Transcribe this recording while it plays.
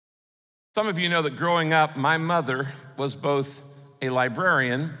Some of you know that growing up, my mother was both a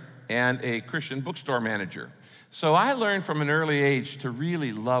librarian and a Christian bookstore manager. So I learned from an early age to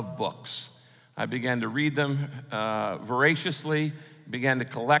really love books. I began to read them voraciously, began to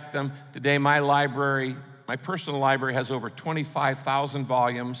collect them. Today, my personal library has over 25,000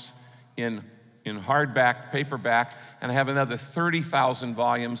 volumes in hardback, paperback, and I have another 30,000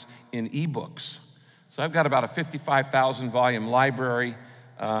 volumes in ebooks. So I've got about a 55,000 volume library.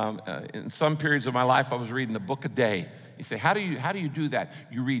 In some periods of my life, I was reading a book a day. You say, how do you do that?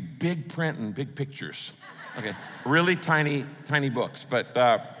 You read big print and big pictures. Okay, really tiny books.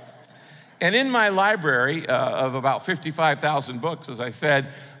 And in my library of about 55,000 books, as I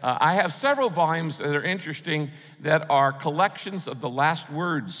said, I have several volumes that are interesting that are collections of the last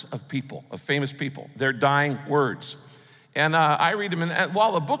words of people, of famous people, their dying words. And I read them, and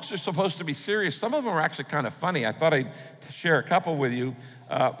while the books are supposed to be serious, some of them are actually kind of funny. I thought I'd share a couple with you.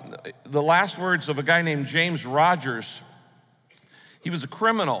 The last words of a guy named James Rogers. He was a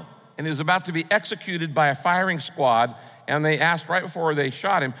criminal, and he was about to be executed by a firing squad, and they asked right before they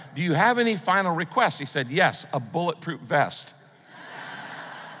shot him, "Do you have any final requests?" He said, "Yes, a bulletproof vest."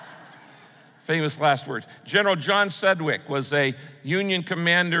 Famous last words. General John Sedgwick was a Union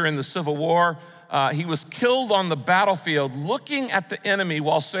commander in the Civil War. He was killed on the battlefield looking at the enemy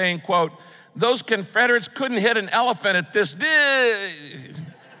while saying, quote, "Those Confederates couldn't hit an elephant at this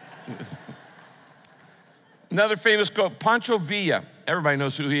Another famous quote, Pancho Villa. Everybody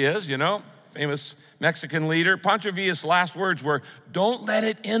knows who he is, you know, famous Mexican leader. Pancho Villa's last words were, "Don't let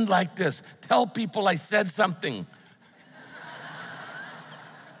it end like this. Tell people I said something."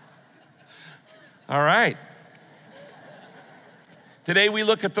 All right. Today we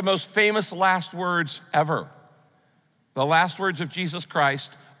look at the most famous last words ever, the last words of Jesus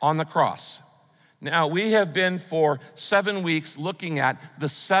Christ on the cross. Now, we have been for 7 weeks looking at the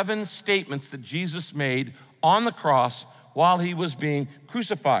 7 statements that Jesus made on the cross while he was being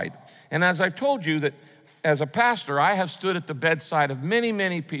crucified. And as I've told you that as a pastor, I have stood at the bedside of many,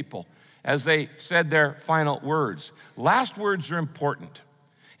 many people as they said their final words. Last words are important.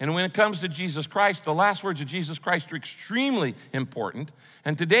 And when it comes to Jesus Christ, the last words of Jesus Christ are extremely important.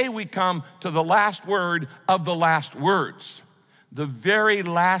 And today we come to the last word of the last words, the very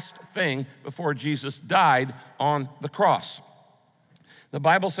last thing before Jesus died on the cross. The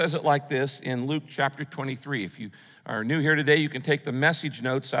Bible says it like this in Luke chapter 23. If you are new here today, you can take the message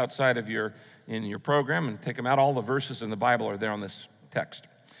notes outside of in your program and take them out. All the verses in the Bible are there on this text.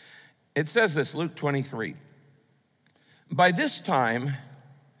 It says this, Luke 23. By this time,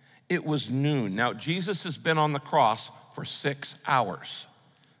 it was noon. Now, Jesus has been on the cross for 6 hours.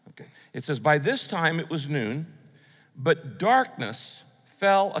 Okay. It says, by this time it was noon, but darkness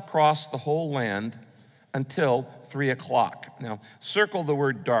fell across the whole land until 3 o'clock. Now, circle the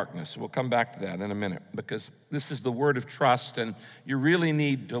word darkness. We'll come back to that in a minute because this is the word of trust, and you really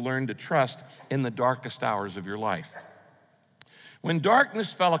need to learn to trust in the darkest hours of your life. When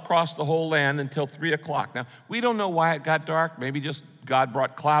darkness fell across the whole land until 3 o'clock. Now, we don't know why it got dark. Maybe just God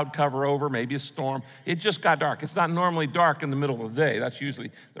brought cloud cover over, maybe a storm. It just got dark. It's not normally dark in the middle of the day. That's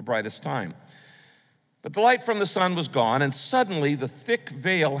usually the brightest time. But the light from the sun was gone, and suddenly the thick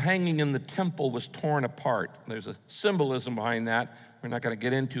veil hanging in the temple was torn apart. There's a symbolism behind that we're not going to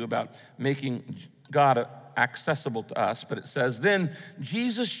get into about making God accessible to us, but it says, then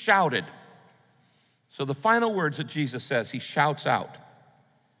Jesus shouted. So the final words that Jesus says, he shouts out,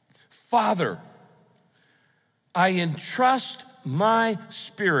 "Father, I entrust my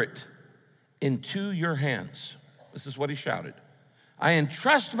spirit into your hands." This is what he shouted. "I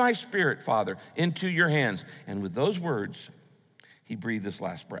entrust my spirit, Father, into your hands." And with those words, he breathed his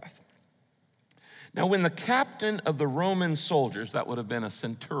last breath. Now, when the captain of the Roman soldiers, that would have been a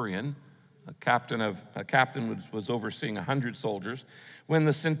centurion, a captain was overseeing 100 soldiers. When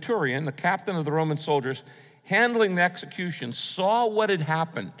the centurion, the captain of the Roman soldiers, handling the execution, saw what had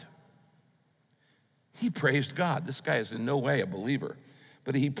happened, he praised God. This guy is in no way a believer,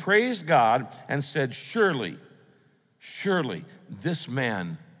 but he praised God and said, surely this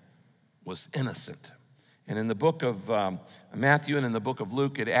man was innocent. And in the book of Matthew and in the book of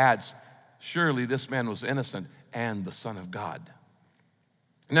Luke, it adds, surely this man was innocent and the Son of God.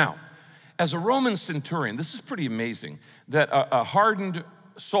 Now, as a Roman centurion, this is pretty amazing that a hardened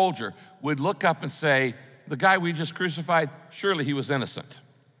soldier would look up and say, the guy we just crucified, surely he was innocent.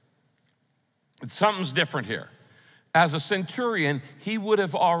 Something's different here. As a centurion, he would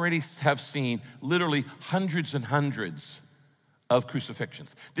have already have seen literally hundreds and hundreds of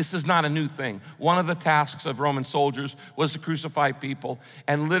crucifixions. This is not a new thing. One of the tasks of Roman soldiers was to crucify people,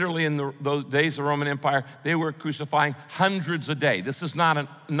 and literally in those days of the Roman Empire, they were crucifying hundreds a day. This is not a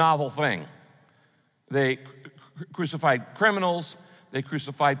novel thing. They crucified criminals, they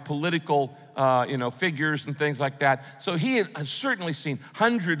crucified political figures and things like that. So he had certainly seen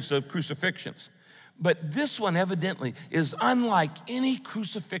hundreds of crucifixions. But this one evidently is unlike any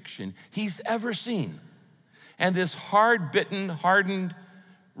crucifixion he's ever seen. And this hard-bitten, hardened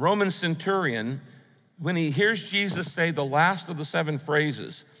Roman centurion, when he hears Jesus say the last of the 7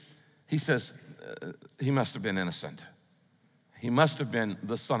 phrases, he says, he must have been innocent. He must have been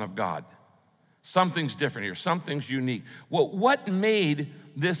the Son of God. Something's different here. Something's unique. Well, what made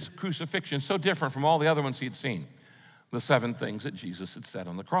this crucifixion so different from all the other ones he'd seen? The 7 things that Jesus had said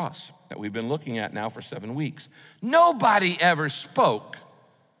on the cross that we've been looking at now for 7 weeks. Nobody ever spoke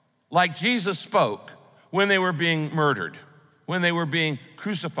like Jesus spoke when they were being murdered, when they were being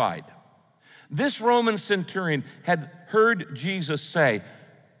crucified. This Roman centurion had heard Jesus say,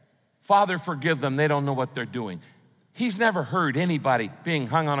 "Father, forgive them, they don't know what they're doing." He's never heard anybody being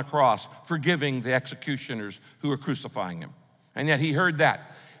hung on a cross forgiving the executioners who were crucifying him. And yet he heard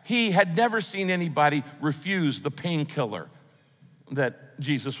that. He had never seen anybody refuse the painkiller that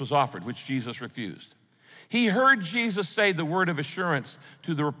Jesus was offered, which Jesus refused. He heard Jesus say the word of assurance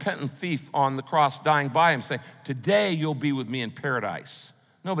to the repentant thief on the cross dying by him, saying, "Today you'll be with me in paradise."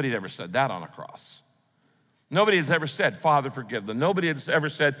 Nobody had ever said that on a cross. Nobody has ever said, "Father, forgive them." Nobody has ever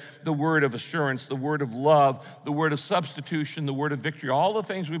said the word of assurance, the word of love, the word of substitution, the word of victory, all the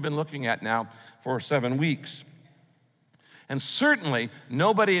things we've been looking at now for 7 weeks. And certainly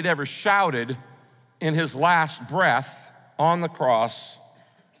nobody had ever shouted in his last breath on the cross,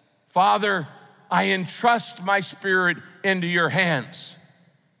 "Father, I entrust my spirit into your hands."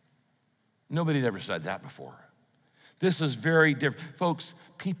 Nobody had ever said that before. This is very different. Folks,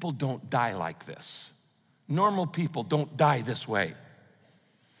 people don't die like this. Normal people don't die this way.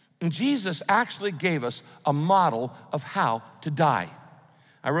 And Jesus actually gave us a model of how to die.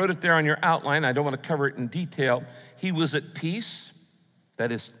 I wrote it there on your outline. I don't want to cover it in detail. He was at peace.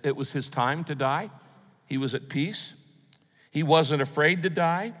 That is, it was his time to die. He was at peace. He wasn't afraid to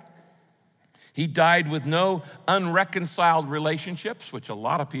die. He died with no unreconciled relationships, which a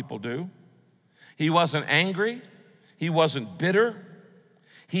lot of people do. He wasn't angry. He wasn't bitter.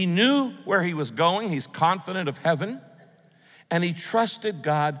 He knew where he was going. He's confident of heaven. And he trusted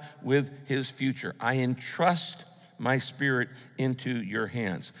God with his future. I entrust my spirit into your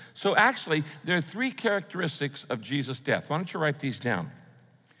hands. So actually, there are 3 characteristics of Jesus' death. Why don't you write these down?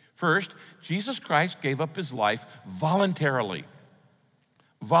 First, Jesus Christ gave up his life voluntarily.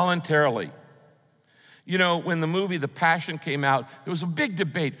 Voluntarily. You know, when the movie The Passion came out, there was a big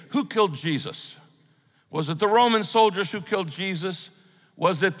debate. Who killed Jesus? Was it the Roman soldiers who killed Jesus?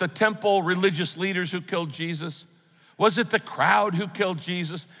 Was it the temple religious leaders who killed Jesus? Was it the crowd who killed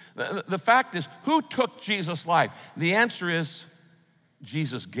Jesus? The fact is, who took Jesus' life? The answer is,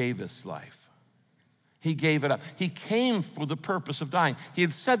 Jesus gave his life. He gave it up. He came for the purpose of dying. He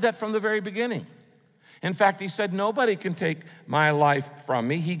had said that from the very beginning. In fact, he said, "Nobody can take my life from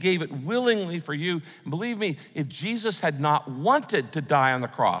me." He gave it willingly for you. And believe me, if Jesus had not wanted to die on the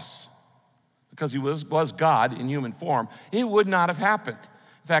cross, because he was God in human form, it would not have happened.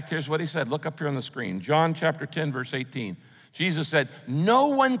 In fact, here's what he said. Look up here on the screen. John chapter 10, verse 18. Jesus said, "No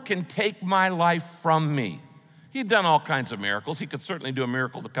one can take my life from me." He'd done all kinds of miracles. He could certainly do a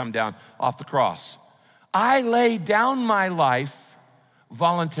miracle to come down off the cross. "I lay down my life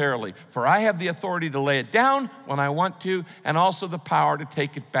voluntarily, for I have the authority to lay it down when I want to, and also the power to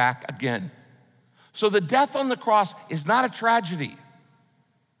take it back again." So the death on the cross is not a tragedy.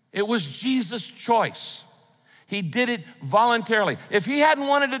 It was Jesus' choice. He did it voluntarily. If he hadn't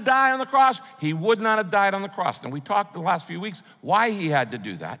wanted to die on the cross, he would not have died on the cross. And we talked the last few weeks why he had to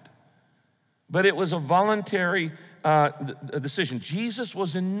do that. But it was a voluntary decision. Jesus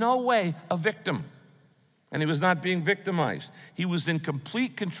was in no way a victim, and he was not being victimized. He was in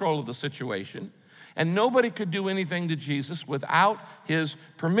complete control of the situation, and nobody could do anything to Jesus without his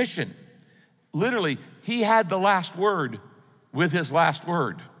permission. Literally, he had the last word with his last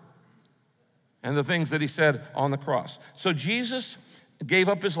word and the things that he said on the cross. So Jesus gave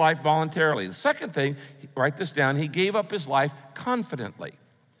up his life voluntarily. The second thing, write this down, he gave up his life confidently.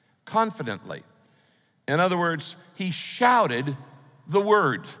 Confidently. In other words, he shouted the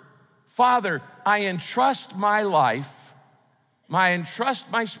word, "Father, I entrust my life, I entrust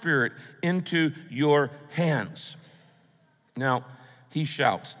my spirit into your hands." Now, he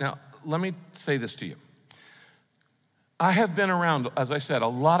shouts. Now, let me say this to you. I have been around, as I said, a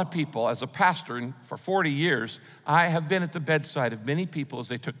lot of people. As a pastor and for 40 years, I have been at the bedside of many people as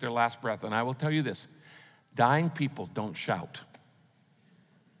they took their last breath. And I will tell you this, dying people don't shout.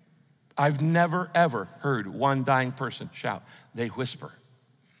 I've never, ever heard one dying person shout. They whisper.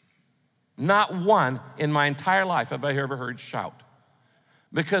 Not one in my entire life have I ever heard shout.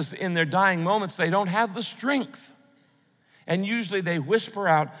 Because in their dying moments, they don't have the strength. And usually they whisper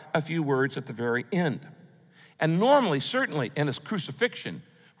out a few words at the very end. And normally, certainly in a crucifixion,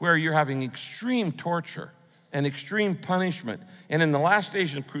 where you're having extreme torture and extreme punishment, and in the last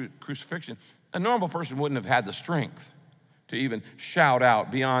stage of crucifixion, a normal person wouldn't have had the strength to even shout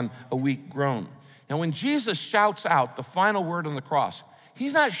out beyond a weak groan. Now, when Jesus shouts out the final word on the cross,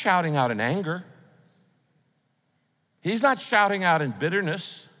 he's not shouting out in anger. He's not shouting out in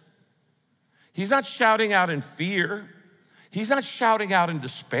bitterness. He's not shouting out in fear. He's not shouting out in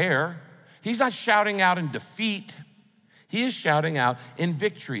despair. He's not shouting out in defeat. He is shouting out in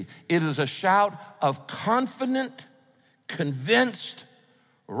victory. It is a shout of confident, convinced,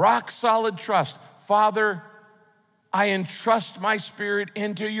 rock-solid trust. Father, I entrust my spirit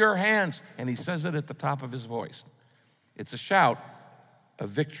into your hands. And he says it at the top of his voice. It's a shout of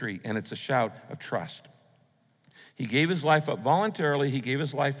victory, and it's a shout of trust. He gave his life up voluntarily. He gave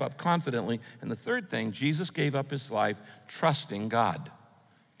his life up confidently. And the third thing, Jesus gave up his life trusting God.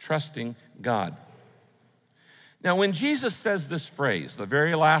 Trusting God. Now, when Jesus says this phrase, the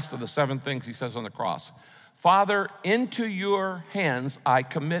very last of the 7 things he says on the cross, Father, into your hands I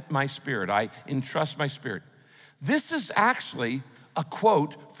commit my spirit. I entrust my spirit. This is actually a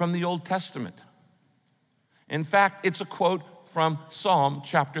quote from the Old Testament. In fact, it's a quote from Psalm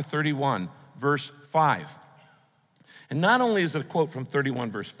chapter 31, verse 5. And not only is it a quote from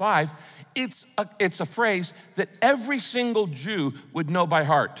 31 verse 5, it's a phrase that every single Jew would know by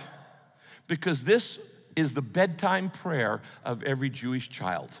heart, because this is the bedtime prayer of every Jewish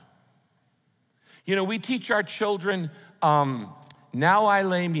child. You know, we teach our children, now I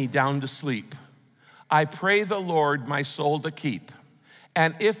lay me down to sleep. I pray the Lord my soul to keep.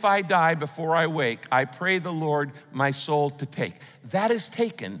 And if I die before I wake, I pray the Lord my soul to take. That is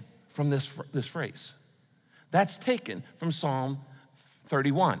taken from this phrase. That's taken from Psalm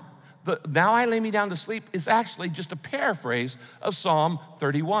 31. The now I lay me down to sleep is actually just a paraphrase of Psalm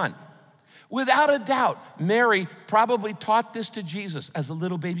 31. Without a doubt, Mary probably taught this to Jesus as a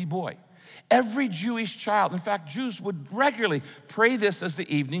little baby boy. Every Jewish child, in fact, Jews would regularly pray this as the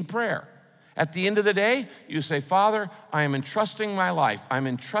evening prayer. At the end of the day, you say, Father, I am entrusting my life. I'm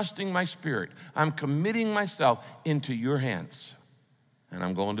entrusting my spirit. I'm committing myself into your hands, and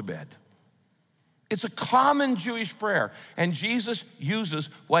I'm going to bed. It's a common Jewish prayer, and Jesus uses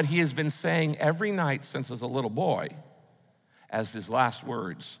what he has been saying every night since as a little boy as his last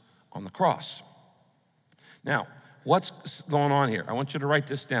words on the cross. Now, what's going on here? I want you to write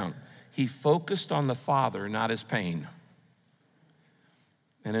this down. He focused on the Father, not his pain.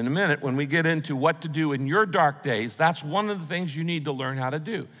 And in a minute, when we get into what to do in your dark days, that's one of the things you need to learn how to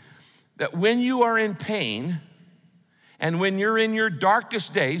do. That when you are in pain, and when you're in your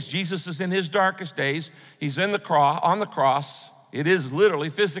darkest days, Jesus is in his darkest days, he's on the cross, it is literally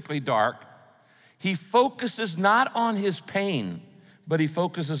physically dark. He focuses not on his pain, but he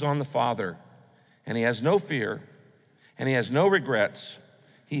focuses on the Father. And he has no fear, and he has no regrets.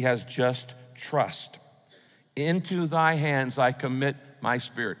 He has just trust. Into thy hands I commit my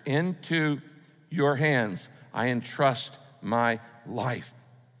spirit. Into your hands I entrust my life.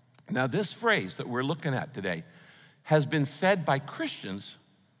 Now, this phrase that we're looking at today has been said by Christians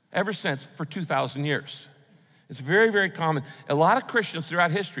ever since for 2,000 years. It's very, very common. A lot of Christians throughout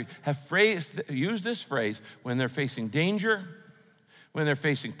history have used this phrase when they're facing danger, when they're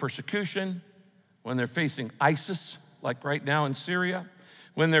facing persecution, when they're facing ISIS, like right now in Syria,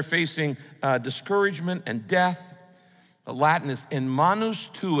 when they're facing discouragement and death. The Latin is in manus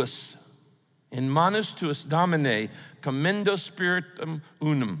tuus domine, commendo spiritum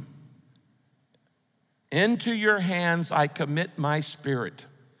unum. Into your hands I commit my spirit,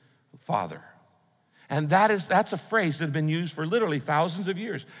 Father. And that's a phrase that has been used for literally thousands of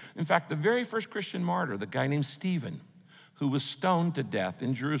years. In fact, the very first Christian martyr, the guy named Stephen, who was stoned to death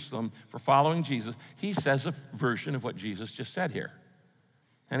in Jerusalem for following Jesus, he says a version of what Jesus just said here.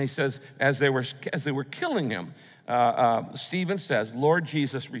 And he says, as they were killing him, Stephen says, Lord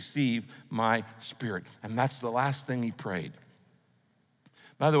Jesus, receive my spirit. And that's the last thing he prayed.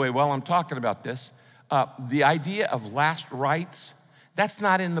 By the way, while I'm talking about this, the idea of last rites, that's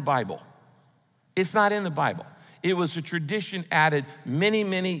not in the Bible. It's not in the Bible. It was a tradition added many,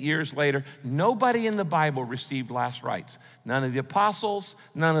 many years later. Nobody in the Bible received last rites. None of the apostles,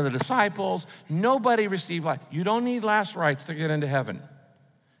 none of the disciples, nobody received last. You don't need last rites to get into heaven.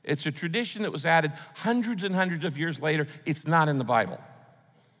 It's a tradition that was added hundreds and hundreds of years later. It's not in the Bible.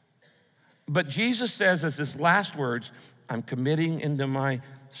 But Jesus says as his last words, I'm committing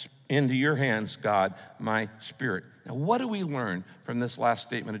into your hands, God, my spirit. Now, what do we learn from this last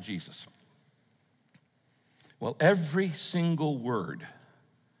statement of Jesus? Well, every single word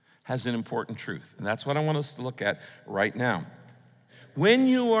has an important truth, and that's what I want us to look at right now. When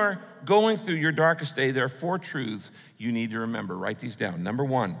you are going through your darkest day, there are 4 truths you need to remember. Write these down. Number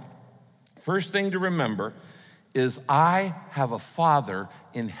 1, first thing to remember is I have a Father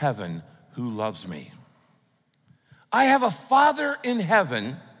in heaven who loves me. I have a Father in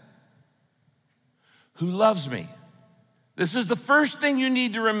heaven who loves me. This is the first thing you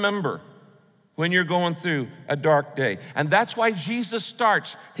need to remember when you're going through a dark day. And that's why Jesus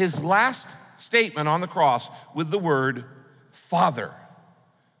starts his last statement on the cross with the word Father.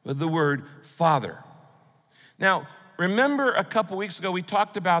 With the word Father. Now, remember a couple weeks ago we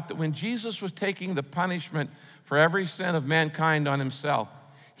talked about that when Jesus was taking the punishment for every sin of mankind on himself,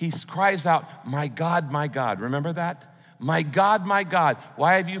 he cries out, my God, my God. Remember that? My God,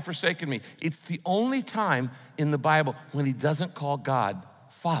 why have you forsaken me? It's the only time in the Bible when he doesn't call God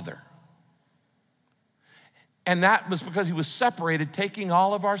Father. And that was because he was separated, taking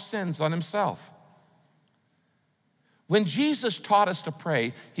all of our sins on himself. When Jesus taught us to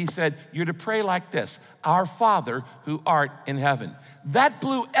pray, he said, you're to pray like this, our Father who art in heaven. That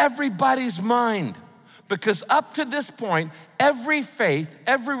blew everybody's mind because up to this point, every faith,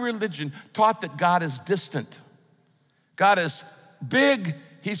 every religion taught that God is distant. God is big,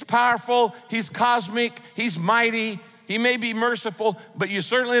 he's powerful, he's cosmic, he's mighty, he may be merciful, but you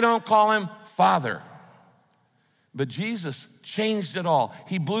certainly don't call him Father. But Jesus changed it all.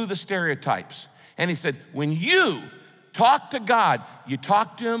 He blew the stereotypes. And he said, when you talk to God, you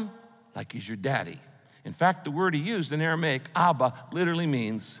talk to him like he's your daddy. In fact, the word he used in Aramaic, Abba, literally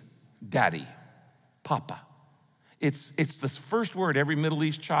means daddy, Papa. It's the first word every Middle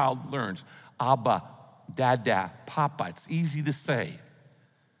East child learns. Abba, Dada, Papa. It's easy to say.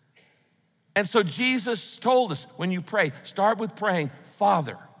 And so Jesus told us, when you pray, start with praying,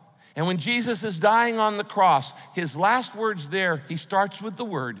 Father. And when Jesus is dying on the cross, his last words there, he starts with the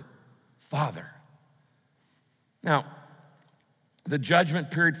word Father. Now, the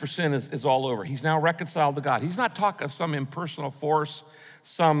judgment period for sin is all over. He's now reconciled to God. He's not talking of some impersonal force,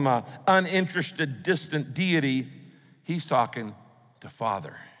 some uninterested, distant deity. He's talking to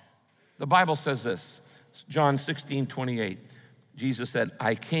Father. The Bible says this, John 16:28. Jesus said,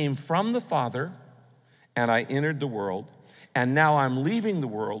 I came from the Father and I entered the world, and now I'm leaving the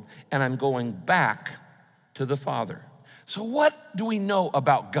world and I'm going back to the Father. So what do we know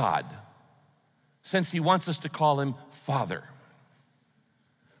about God since he wants us to call him Father?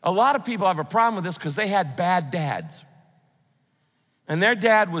 A lot of people have a problem with this because they had bad dads. And their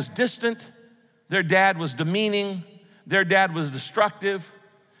dad was distant, their dad was demeaning, their dad was destructive,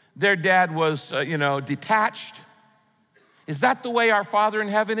 their dad was, detached. Is that the way our Father in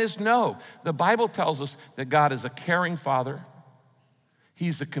heaven is? No. The Bible tells us that God is a caring Father.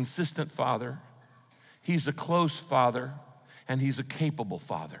 He's a consistent Father. He's a close Father. And he's a capable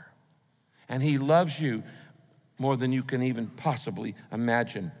Father. And he loves you more than you can even possibly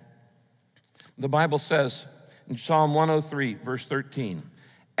imagine. The Bible says in Psalm 103, verse 13,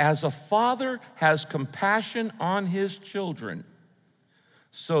 as a father has compassion on his children,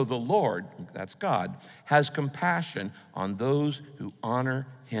 so the Lord, that's God, has compassion on those who honor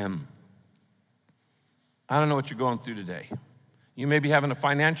him. I don't know what you're going through today. You may be having a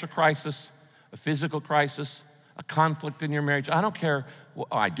financial crisis, a physical crisis, a conflict in your marriage. I don't care. Well,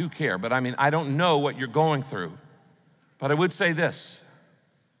 I do care, but I don't know what you're going through. But I would say this.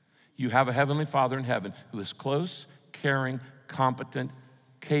 You have a heavenly Father in heaven who is close, caring, competent,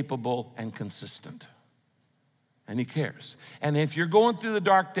 capable, and consistent. And he cares. And if you're going through the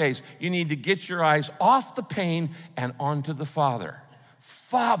dark days, you need to get your eyes off the pain and onto the Father.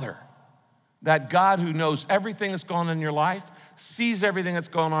 Father, that God who knows everything that's going on in your life, sees everything that's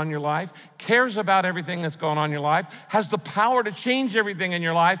going on in your life, cares about everything that's going on in your life, has the power to change everything in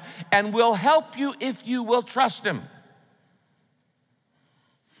your life, and will help you if you will trust him.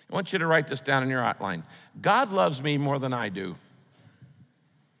 I want you to write this down in your outline. God loves me more than I do.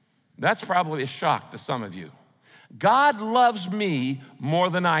 That's probably a shock to some of you. God loves me more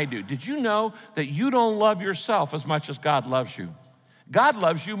than I do. Did you know that you don't love yourself as much as God loves you? God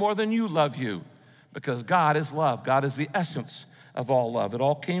loves you more than you love you because God is love. God is the essence of all love. It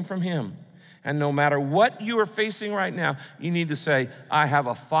all came from him. And no matter what you are facing right now, you need to say, I have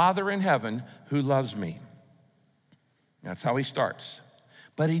a Father in heaven who loves me. That's how he starts.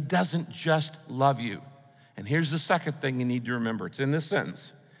 But he doesn't just love you. And here's the second thing you need to remember. It's in this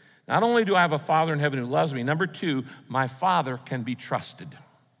sentence. Not only do I have a Father in heaven who loves me, number two, my Father can be trusted.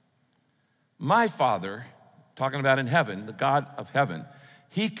 My Father, talking about in heaven, the God of heaven,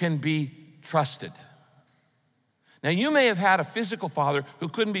 he can be trusted. Now, you may have had a physical father who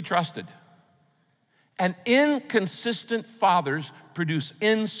couldn't be trusted. And inconsistent fathers produce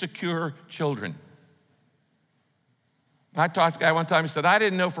insecure children. I talked to a guy one time, he said, I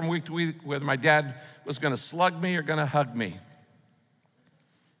didn't know from week to week whether my dad was gonna slug me or gonna hug me.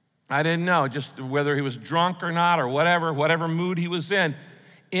 I didn't know, just whether he was drunk or not or whatever mood he was in.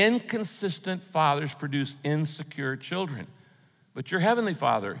 Inconsistent fathers produce insecure children. But your heavenly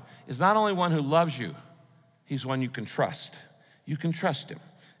Father is not only one who loves you, he's one you can trust. You can trust him.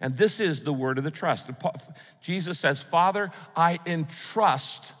 And this is the word of the trust. Jesus says, Father, I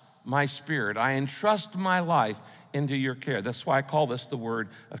entrust my spirit. I entrust my life into your care. That's why I call this the word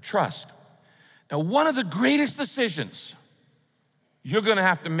of trust. Now, one of the greatest decisions you're gonna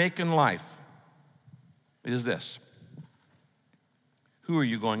have to make in life is this. Who are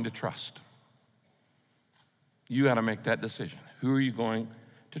you going to trust? You gotta make that decision. Who are you going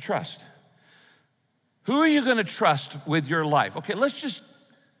to trust? Who are you gonna trust with your life? Okay, let's just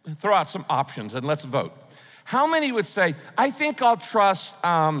throw out some options and let's vote. How many would say, I think I'll trust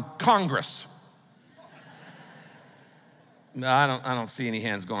Congress? No, I don't see any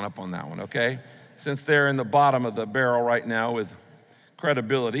hands going up on that one, okay? Since they're in the bottom of the barrel right now with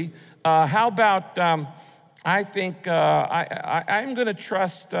credibility. How about, I think I'm gonna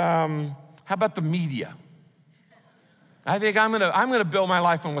trust, how about the media? I think I'm gonna build my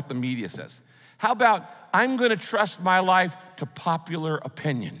life on what the media says. How about I'm gonna trust my life to popular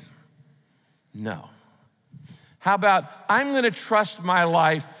opinion? No. How about I'm gonna trust my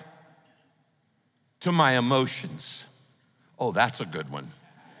life to my emotions? Oh, that's a good one.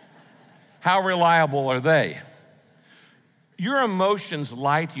 How reliable are they? Your emotions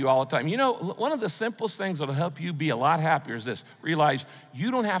lie to you all the time. You know, one of the simplest things that'll help you be a lot happier is this. Realize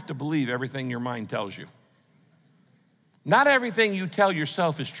you don't have to believe everything your mind tells you. Not everything you tell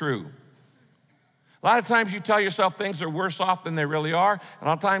yourself is true. A lot of times you tell yourself things are worse off than they really are, and a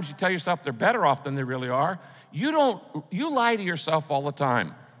lot of times you tell yourself they're better off than they really are. You lie to yourself all the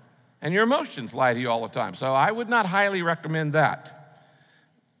time, and your emotions lie to you all the time. So I would not highly recommend that.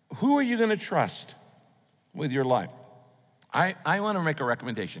 Who are you gonna trust with your life? I wanna make a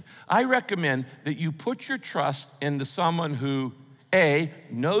recommendation. I recommend that you put your trust into someone who, A,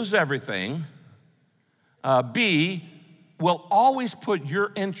 knows everything, B, will always put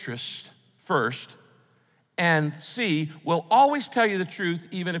your interest first, and C, will always tell you the truth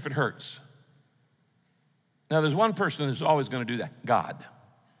even if it hurts. Now, there's one person who's always gonna do that, God,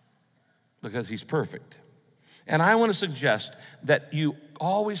 because he's perfect. And I wanna suggest that you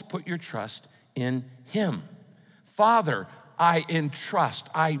always put your trust in him. Father, I entrust.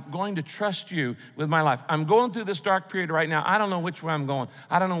 I'm going to trust you with my life. I'm going through this dark period right now. I don't know which way I'm going.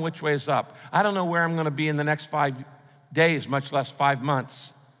 I don't know which way is up. I don't know where I'm gonna be in the next 5 days, much less 5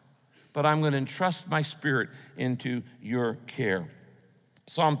 months. But I'm gonna entrust my spirit into your care.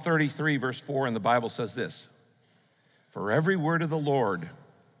 Psalm 33, verse 4 in the Bible says this, for every word of the Lord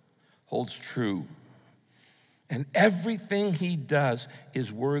holds true, and everything he does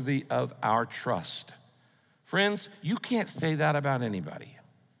is worthy of our trust. Friends, you can't say that about anybody.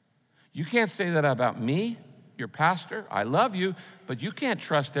 You can't say that about me, your pastor. I love you, but you can't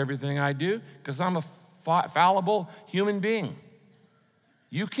trust everything I do because I'm a fallible human being.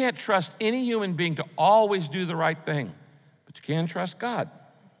 You can't trust any human being to always do the right thing, but you can trust God.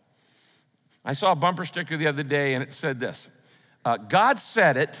 I saw a bumper sticker the other day and it said this, God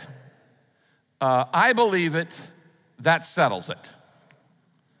said it, I believe it, that settles it.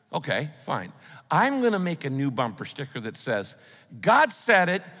 Okay, fine. I'm gonna make a new bumper sticker that says, God said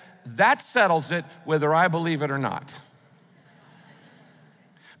it, that settles it, whether I believe it or not.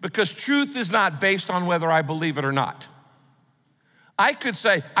 Because truth is not based on whether I believe it or not. I could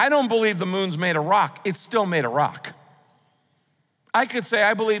say, I don't believe the moon's made of rock, it's still made of rock. I could say,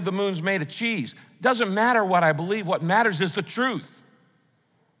 I believe the moon's made of cheese. Doesn't matter what I believe, what matters is the truth.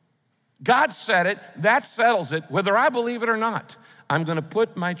 God said it, that settles it, whether I believe it or not. I'm gonna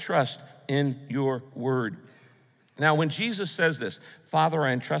put my trust in your word. Now, when Jesus says this, Father,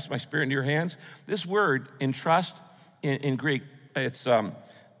 I entrust my spirit into your hands, this word, entrust, in Greek, it's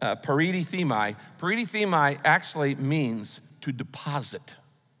peridithemai. Peridithemai actually means to deposit.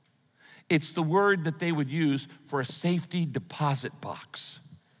 It's the word that they would use for a safety deposit box.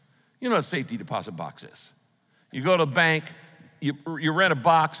 You know what a safety deposit box is. You go to a bank, you rent a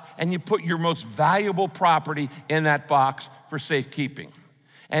box, and you put your most valuable property in that box for safekeeping.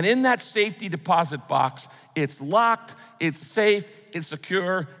 And in that safety deposit box, it's locked, it's safe, it's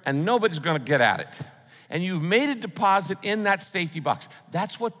secure, and nobody's gonna get at it. And you've made a deposit in that safety box.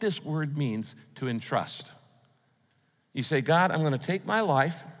 That's what this word means, to entrust. You say, God, I'm gonna take my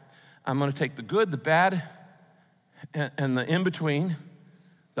life, I'm gonna take the good, the bad, and the in-between,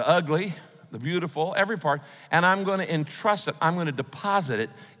 the ugly, the beautiful, every part, and I'm gonna entrust it. I'm gonna deposit it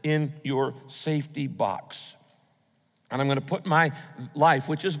in your safety box. And I'm gonna put my life,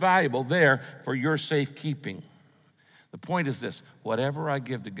 which is valuable, there for your safekeeping. The point is this: whatever I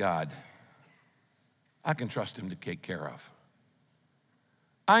give to God, I can trust him to take care of.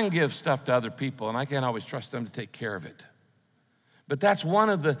 I can give stuff to other people, and I can't always trust them to take care of it. But that's one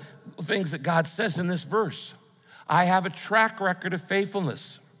of the things that God says in this verse. I have a track record of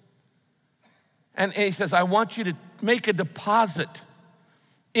faithfulness. And he says, I want you to make a deposit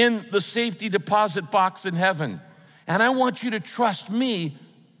in the safety deposit box in heaven. And I want you to trust me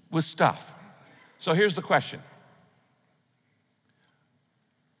with stuff. So here's the question.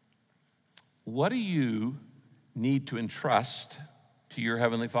 What do you need to entrust to your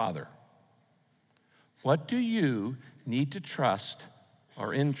Heavenly Father? What do you need to trust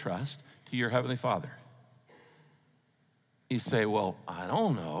or entrust to your Heavenly Father? You say, well, I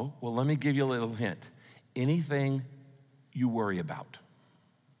don't know. Well, let me give you a little hint. Anything you worry about.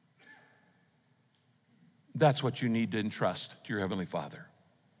 That's what you need to entrust to your Heavenly Father.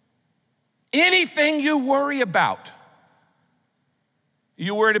 Anything you worry about.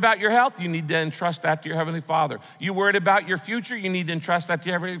 You worried about your health? You need to entrust that to your Heavenly Father. You worried about your future? You need to entrust that to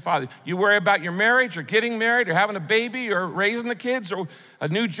your Heavenly Father. You worry about your marriage or getting married or having a baby or raising the kids or a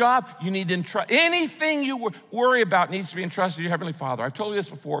new job? You need to entrust. Anything you worry about needs to be entrusted to your Heavenly Father. I've told you this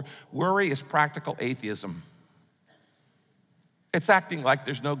before. Worry is practical atheism. It's acting like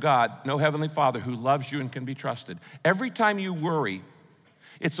there's no God, no Heavenly Father who loves you and can be trusted. Every time you worry,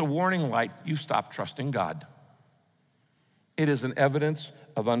 it's a warning light you stop trusting God. It is an evidence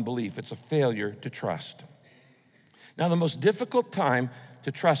of unbelief. It's a failure to trust. Now, the most difficult time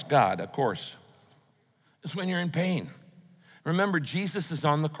to trust God, of course, is when you're in pain. Remember, Jesus is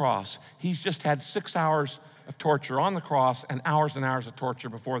on the cross. He's just had 6 hours of torture on the cross and hours of torture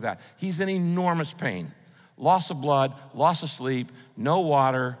before that. He's in enormous pain. Loss of blood, loss of sleep, no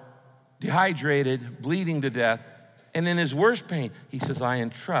water, dehydrated, bleeding to death. And in his worst pain, he says, I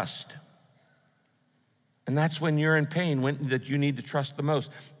entrust. And that's when you're in pain, that you need to trust the most.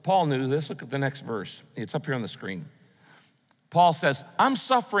 Paul knew this. Look at the next verse. It's up here on the screen. Paul says, I'm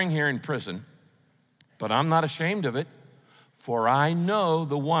suffering here in prison, but I'm not ashamed of it, for I know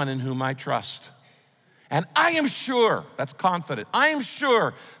the one in whom I trust. And I am sure, that's confident, I am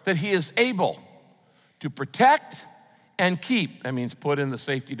sure that he is able to protect and keep, that means put in the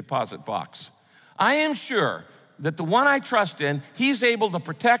safety deposit box. I am sure that the one I trust in, he's able to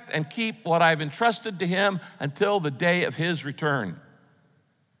protect and keep what I've entrusted to him until the day of his return.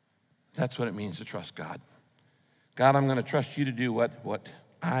 That's what it means to trust God. God, I'm gonna trust you to do what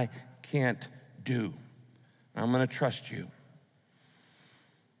I can't do. I'm gonna trust you.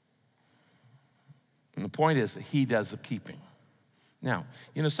 And the point is that he does the keeping. Now,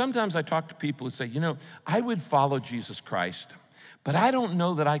 sometimes I talk to people who say, I would follow Jesus Christ, but I don't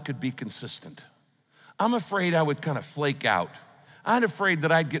know that I could be consistent. I'm afraid I would kind of flake out. I'm afraid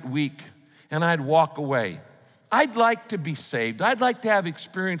that I'd get weak and I'd walk away. I'd like to be saved. I'd like to have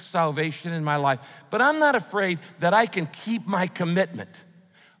experienced salvation in my life, but I'm not afraid that I can keep my commitment.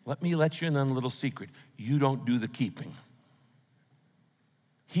 Let me let you in on a little secret. You don't do the keeping.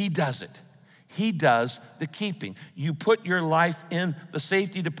 He does it. He does the keeping. You put your life in the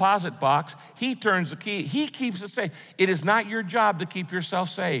safety deposit box. He turns the key. He keeps it safe. It is not your job to keep yourself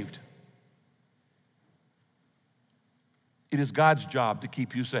saved. It is God's job to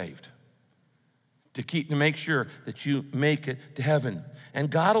keep you saved, to make sure that you make it to heaven. And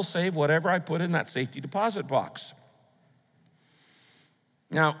God will save whatever I put in that safety deposit box.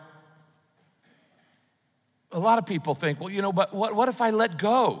 Now, a lot of people think, but what if I let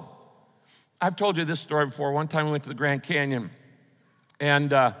go? I've told you this story before. One time we went to the Grand Canyon, and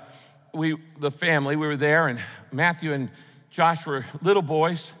the family, we were there, and Matthew and Josh were little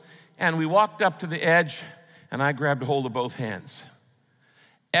boys, and we walked up to the edge, and I grabbed a hold of both hands.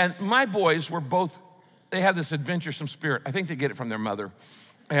 And my boys were they have this adventuresome spirit. I think they get it from their mother.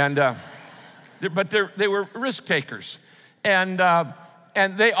 And but they were risk takers. And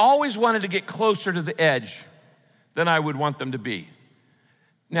they always wanted to get closer to the edge than I would want them to be.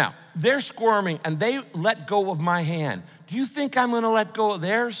 Now, they're squirming, and they let go of my hand. Do you think I'm gonna let go of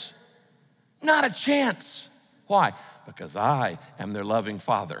theirs? Not a chance. Why? Because I am their loving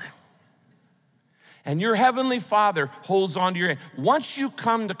Father. And your heavenly Father holds on to your hand. Once you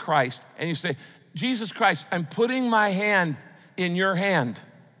come to Christ and you say, Jesus Christ, I'm putting my hand in your hand.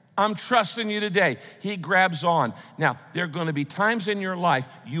 I'm trusting you today. He grabs on. Now, there are going to be times in your life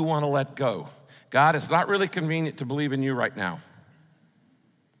you want to let go. God, it's not really convenient to believe in you right now.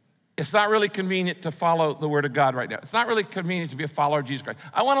 It's not really convenient to follow the word of God right now. It's not really convenient to be a follower of Jesus Christ.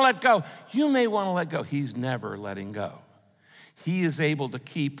 I want to let go. You may want to let go. He's never letting go. He is able to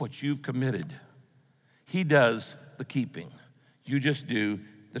keep what you've committed. He does the keeping. You just do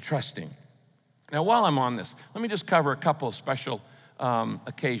the trusting. Now, while I'm on this, let me just cover a couple of special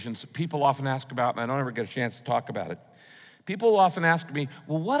occasions that people often ask about, and I don't ever get a chance to talk about it. People often ask me,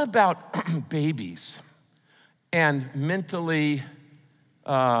 well, what about babies and mentally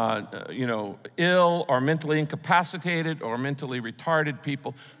ill or mentally incapacitated or mentally retarded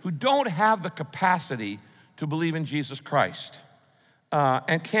people who don't have the capacity to believe in Jesus Christ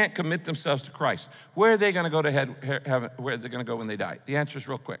and can't commit themselves to Christ? Where are they going to go to heaven? Where are they going to go when they die? The answer is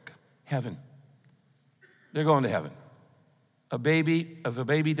real quick: heaven. They're going to heaven. If a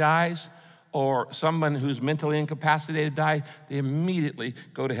baby dies, or someone who's mentally incapacitated dies, they immediately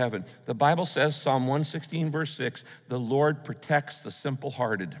go to heaven. The Bible says, Psalm 116, verse 6, the Lord protects the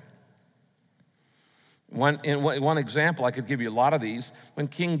simple-hearted. One example, I could give you a lot of these. When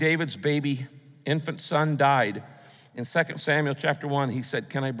King David's baby infant son died, in 2 Samuel chapter 1, he said,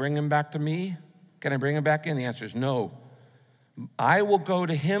 can I bring him back to me? Can I bring him back in? The answer is no. I will go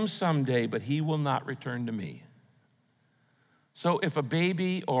to him someday, but he will not return to me. So if a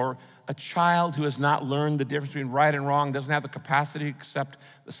baby or a child who has not learned the difference between right and wrong, doesn't have the capacity to accept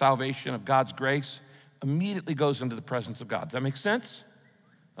the salvation of God's grace, immediately goes into the presence of God. Does that make sense?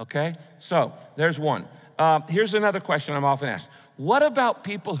 Okay, so there's one. Here's another question I'm often asked. What about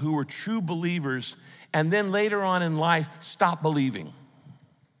people who were true believers and then later on in life stop believing?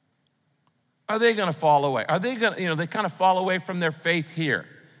 Are they gonna fall away? Are they gonna, they kind of fall away from their faith here?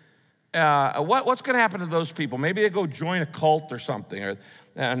 What's going to happen to those people? Maybe they go join a cult or something,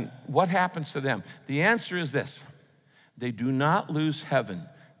 and what happens to them? The answer is this: they do not lose heaven.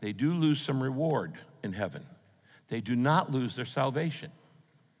 They do lose some reward in heaven. They do not lose their salvation.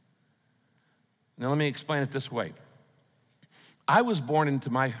 Now, let me explain it this way. I was born into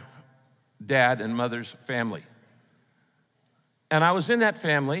my dad and mother's family. And I was in that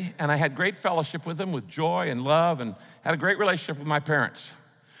family, and I had great fellowship with them, with joy and love, and had a great relationship with my parents.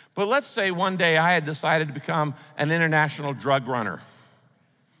 But let's say one day I had decided to become an international drug runner.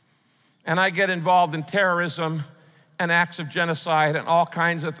 And I get involved in terrorism and acts of genocide and all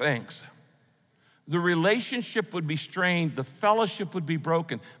kinds of things. The relationship would be strained, the fellowship would be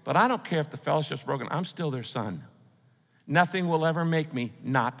broken, but I don't care if the fellowship's broken, I'm still their son. Nothing will ever make me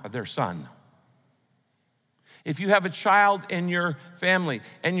not their son. If you have a child in your family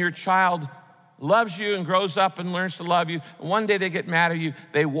and your child loves you and grows up and learns to love you, and one day they get mad at you,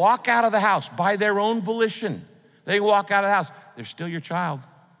 they walk out of the house by their own volition. They walk out of the house. They're still your child.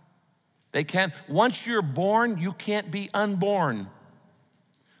 They can't, once you're born, you can't be unborn.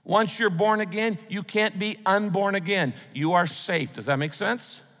 Once you're born again, you can't be unborn again. You are safe. Does that make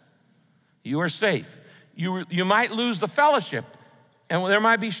sense? You are safe. You might lose the fellowship, and there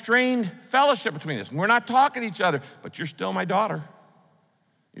might be strained fellowship between us. We're not talking to each other, but you're still my daughter.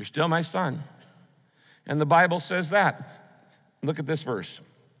 You're still my son. And the Bible says that. Look at this verse.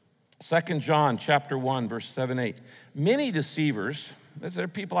 2 John chapter 1, verse 7, 8. Many deceivers, there are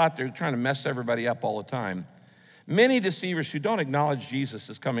people out there trying to mess everybody up all the time. Many deceivers who don't acknowledge Jesus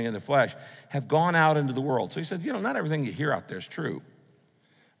as coming in the flesh have gone out into the world. So he said, not everything you hear out there is true.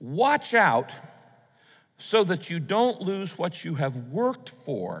 Watch out so that you don't lose what you have worked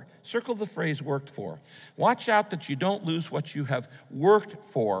for. Circle the phrase worked for. Watch out that you don't lose what you have worked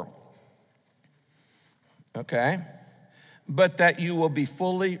for. Okay? But that you will be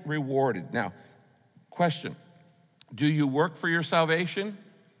fully rewarded. Now, question, do you work for your salvation?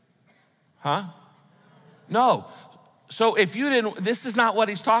 Huh? No. So if you didn't, this is not what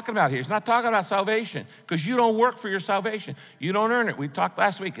he's talking about here. He's not talking about salvation because you don't work for your salvation. You don't earn it. We talked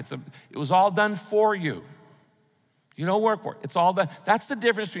last week. It was all done for you. You don't work for it. It's all done. That's the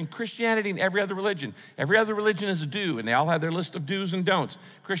difference between Christianity and every other religion. Every other religion is a do, and they all have their list of do's and don'ts.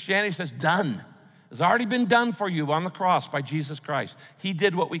 Christianity says done. It's already been done for you on the cross by Jesus Christ. He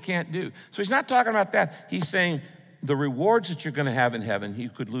did what we can't do. So he's not talking about that. He's saying the rewards that you're going to have in heaven, you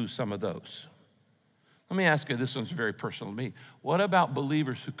could lose some of those. Let me ask you, this one's very personal to me. What about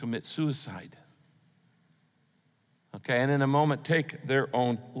believers who commit suicide? Okay, and in a moment take their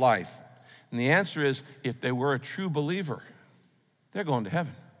own life. And the answer is, if they were a true believer, they're going to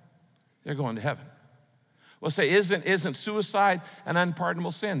heaven. They're going to heaven. Well, say, isn't suicide an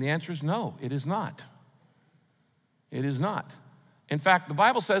unpardonable sin? The answer is no, it is not. It is not. In fact, the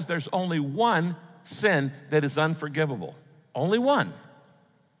Bible says there's only one sin that is unforgivable. Only one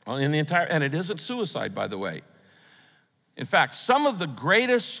in the entire, and it isn't suicide, by the way. In fact, some of the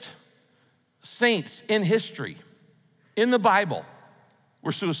greatest saints in history, in the Bible,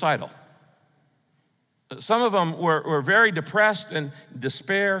 were suicidal. Some of them were very depressed and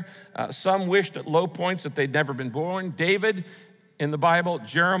despair. Some wished at low points that they'd never been born. David in the Bible,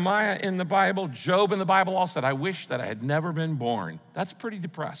 Jeremiah in the Bible, Job in the Bible all said, I wish that I had never been born. That's pretty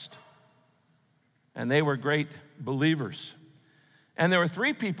depressed. And they were great believers. And there were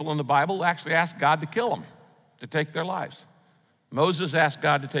 3 people in the Bible who actually asked God to kill them, to take their lives. Moses asked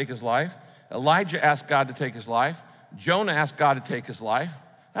God to take his life. Elijah asked God to take his life. Jonah asked God to take his life.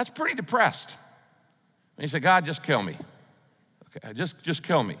 That's pretty depressed. And he said, God, just kill me. Okay, just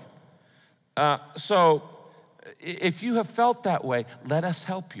kill me. So if you have felt that way, let us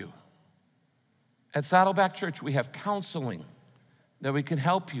help you. At Saddleback Church, we have counseling that we can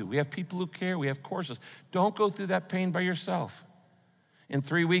help you. We have people who care. We have courses. Don't go through that pain by yourself. In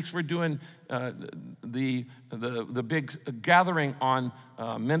 3 weeks, we're doing the big gathering on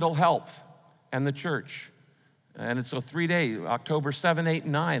mental health and the church. And it's a 3-day, October 7, 8,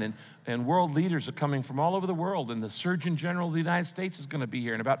 and 9. And world leaders are coming from all over the world. And the Surgeon General of the United States is going to be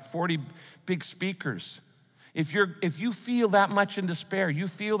here, and about 40 big speakers. If you feel that much in despair, you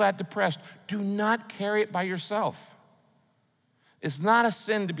feel that depressed, do not carry it by yourself. It's not a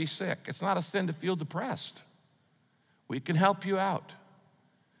sin to be sick. It's not a sin to feel depressed. We can help you out.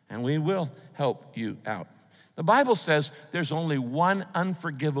 And we will help you out. The Bible says there's only one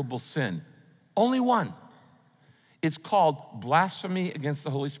unforgivable sin. Only one. It's called blasphemy against the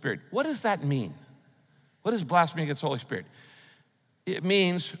Holy Spirit. What does that mean? What is blasphemy against the Holy Spirit? It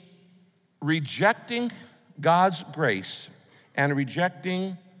means rejecting God's grace and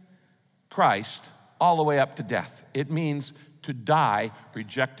rejecting Christ all the way up to death. It means to die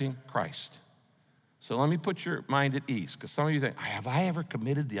rejecting Christ. So let me put your mind at ease, because some of you think, have I ever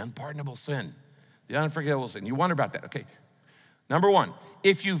committed the unpardonable sin, the unforgivable sin? You wonder about that. Okay. Number 1,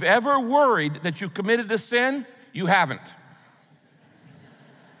 if you've ever worried that you committed the sin, you haven't.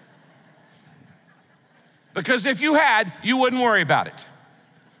 Because if you had, you wouldn't worry about it.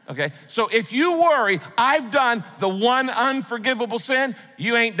 Okay? So if you worry, I've done the one unforgivable sin,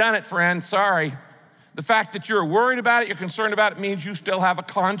 you ain't done it, friend. Sorry. The fact that you're worried about it, you're concerned about it, means you still have a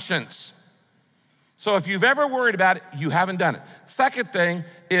conscience. So if you've ever worried about it, you haven't done it. Second thing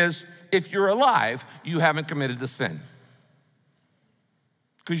is, if you're alive, you haven't committed the sin.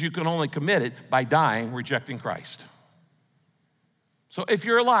 Because you can only commit it by dying, rejecting Christ. So if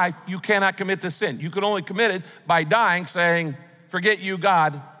you're alive, you cannot commit the sin. You can only commit it by dying, saying, forget you,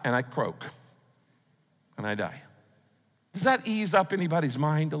 God, and I croak, and I die. Does that ease up anybody's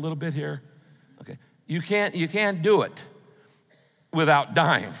mind a little bit here? Okay. You can't do it without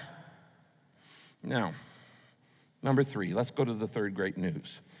dying. Now, number 3, let's go to the third great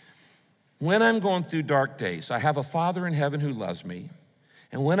news. When I'm going through dark days, I have a Father in heaven who loves me.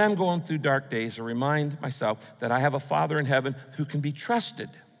 And when I'm going through dark days, I remind myself that I have a Father in heaven who can be trusted.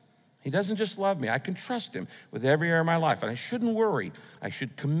 He doesn't just love me. I can trust him with every area of my life. And I shouldn't worry. I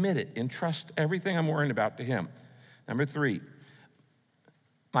should commit it and trust everything I'm worrying about to him. Number 3,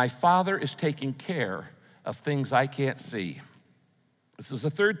 my Father is taking care of things I can't see. This is the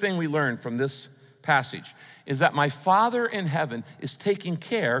third thing we learn from this passage, is that my Father in heaven is taking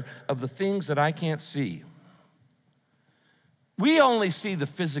care of the things that I can't see. We only see the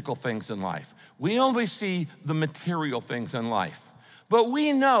physical things in life. We only see the material things in life. But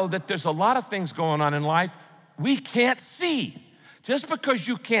we know that there's a lot of things going on in life we can't see. Just because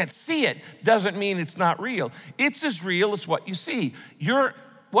you can't see it doesn't mean it's not real. It's as real as what you see.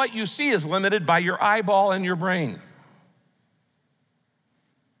 What you see is limited by your eyeball and your brain.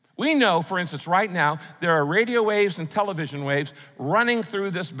 We know, for instance, right now, there are radio waves and television waves running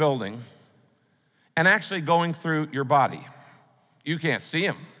through this building and actually going through your body. You can't see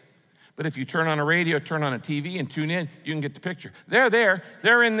them. But if you turn on a radio, turn on a TV, and tune in, you can get the picture. They're there.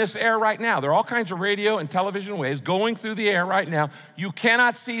 They're in this air right now. There are all kinds of radio and television waves going through the air right now. You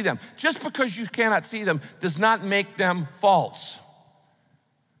cannot see them. Just because you cannot see them does not make them false.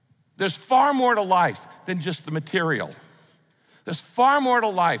 There's far more to life than just the material. There's far more to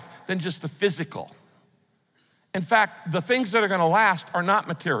life than just the physical. In fact, the things that are going to last are not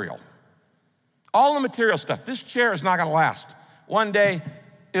material. All the material stuff, this chair is not going to last. One day,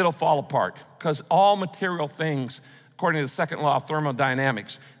 it'll fall apart because all material things, according to the second law of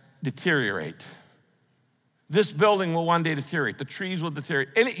thermodynamics, deteriorate. This building will one day deteriorate. The trees will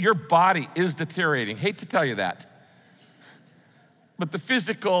deteriorate. Your body is deteriorating. Hate to tell you that. But the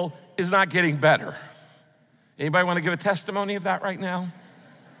physical is not getting better. Anybody want to give a testimony of that right now?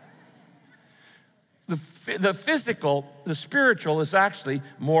 The physical, the spiritual is actually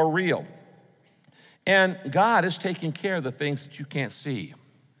more real. And God is taking care of the things that you can't see.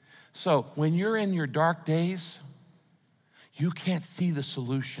 So when you're in your dark days, you can't see the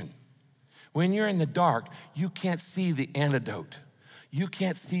solution. When you're in the dark, you can't see the antidote. You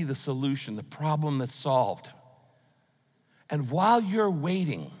can't see the solution, the problem that's solved. And while you're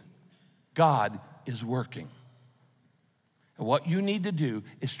waiting, God is working. And what you need to do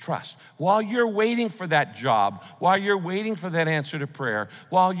is trust. While you're waiting for that job, while you're waiting for that answer to prayer,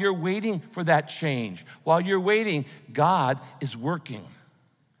 while you're waiting for that change, while you're waiting, God is working.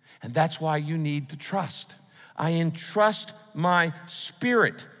 And that's why you need to trust. I entrust my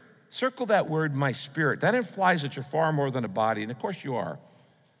spirit. Circle that word, my spirit. That implies that you're far more than a body, and of course you are.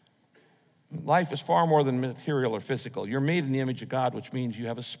 Life is far more than material or physical. You're made in the image of God, which means you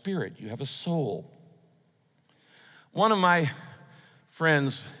have a spirit, you have a soul. One of my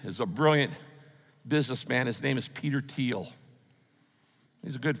friends is a brilliant businessman. His name is Peter Thiel.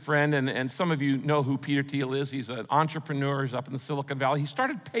 He's a good friend, and some of you know who Peter Thiel is. He's an entrepreneur. He's up in the Silicon Valley. He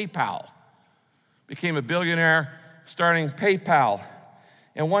started PayPal, became a billionaire, starting PayPal.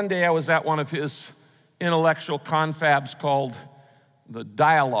 And one day I was at one of his intellectual confabs called the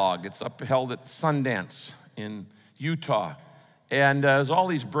Dialogue. It's held at Sundance in Utah. And there's all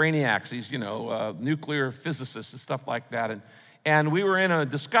these brainiacs, these, nuclear physicists and stuff like that. And we were in a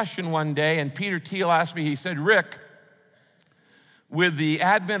discussion one day, and Peter Thiel asked me, he said, Rick, with the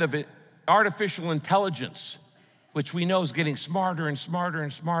advent of artificial intelligence, which we know is getting smarter and smarter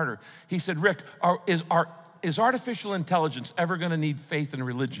and smarter, he said, Rick, is artificial intelligence ever going to need faith and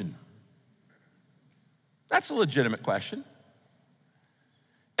religion? That's a legitimate question.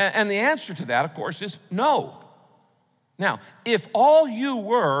 And the answer to that, of course, is no. Now, if all you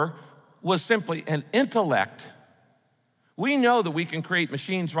was simply an intellect, we know that we can create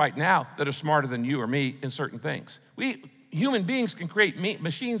machines right now that are smarter than you or me in certain things. Human beings can create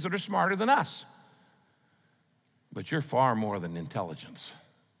machines that are smarter than us. But you're far more than intelligence.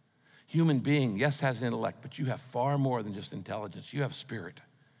 Human being, yes, has intellect, but you have far more than just intelligence. You have spirit.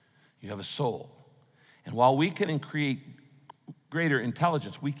 You have a soul. And while we can create greater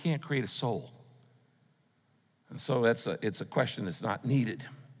intelligence, we can't create a soul. And so it's a question that's not needed.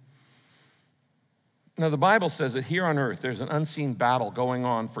 Now, the Bible says that here on earth, there's an unseen battle going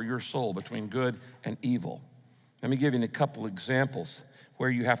on for your soul between good and evil. Let me give you a couple examples where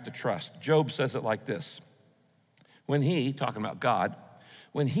you have to trust. Job says it like this. When he, talking about God,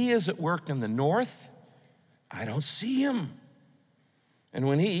 when he is at work in the north, I don't see him. And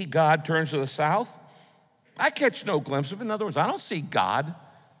when he, God, turns to the south, I catch no glimpse of it. In other words, I don't see God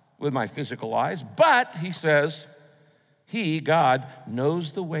with my physical eyes, but he says, he, God,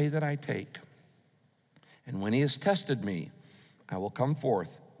 knows the way that I take. And when he has tested me, I will come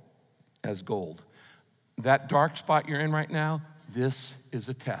forth as gold. That dark spot you're in right now, this is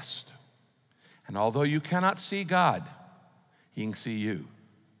a test. And although you cannot see God, he can see you.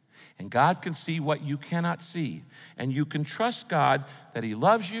 And God can see what you cannot see. And you can trust God that he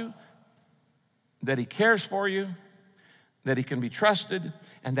loves you, that he cares for you, that he can be trusted,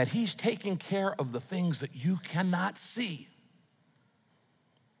 and that he's taking care of the things that you cannot see.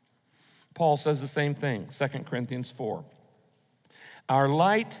 Paul says the same thing, 2 Corinthians 4. Our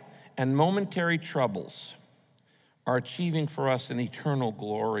light and momentary troubles are achieving for us an eternal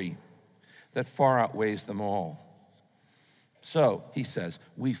glory that far outweighs them all. So, he says,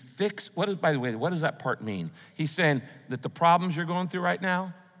 by the way, what does that part mean? He's saying that the problems you're going through right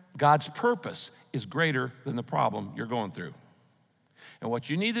now, God's purpose is greater than the problem you're going through. And what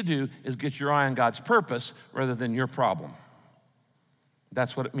you need to do is get your eye on God's purpose rather than your problem.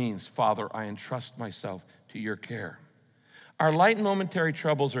 That's what it means, Father, I entrust myself to your care. Our light and momentary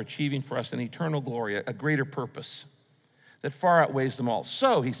troubles are achieving for us an eternal glory, a greater purpose that far outweighs them all.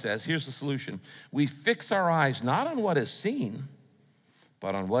 So, he says, here's the solution. We fix our eyes not on what is seen,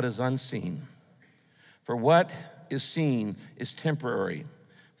 but on what is unseen. For what is seen is temporary,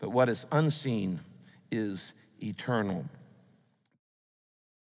 but what is unseen is eternal.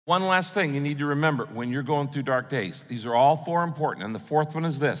 One last thing you need to remember when you're going through dark days. These are all four important, and the fourth one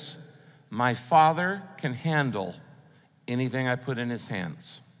is this. My Father can handle anything I put in his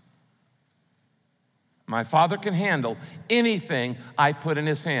hands. My Father can handle anything I put in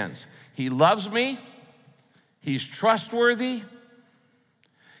his hands. He loves me. He's trustworthy.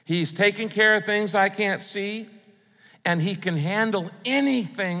 He's taking care of things I can't see. And he can handle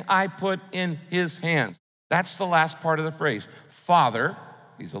anything I put in his hands. That's the last part of the phrase. Father,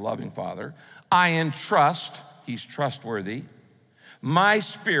 he's a loving Father. I entrust, he's trustworthy. My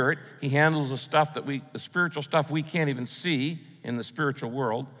spirit, he handles the spiritual stuff we can't even see in the spiritual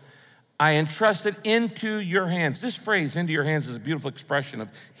world. I entrust it into your hands. This phrase, into your hands, is a beautiful expression of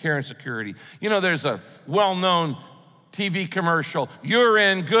care and security. You know, there's a well-known TV commercial, you're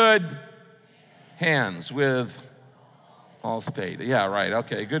in good hands with Allstate. Yeah, right,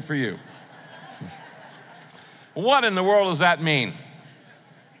 okay, good for you. What in the world does that mean?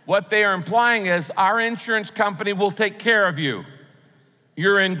 What they are implying is our insurance company will take care of you.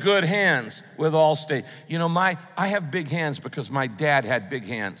 You're in good hands with Allstate. You know, I have big hands because my dad had big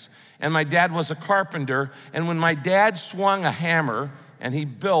hands. And my dad was a carpenter, and when my dad swung a hammer, and he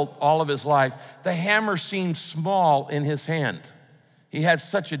built all of his life, the hammer seemed small in his hand. He had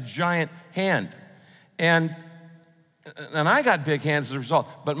such a giant hand. And I got big hands as a result,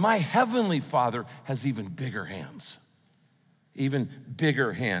 but my heavenly Father has even bigger hands. Even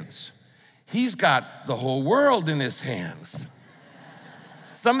bigger hands. He's got the whole world in his hands.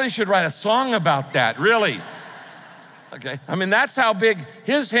 Somebody should write a song about that, really. Okay, I mean, that's how big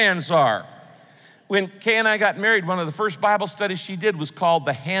his hands are. When Kay and I got married, one of the first Bible studies she did was called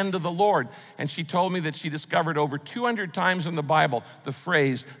The Hand of the Lord. And she told me that she discovered over 200 times in the Bible the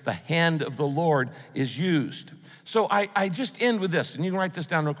phrase, the hand of the Lord is used. So I just end with this, and you can write this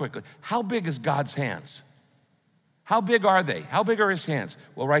down real quickly. How big is God's hands? How big are they? How big are his hands?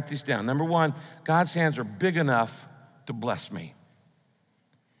 Well, write these down. Number one, God's hands are big enough to bless me.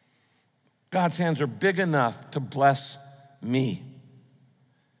 God's hands are big enough to bless me.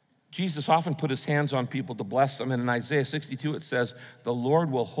 Jesus often put his hands on people to bless them. And in Isaiah 62, it says, the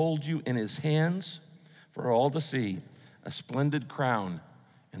Lord will hold you in his hands for all to see, a splendid crown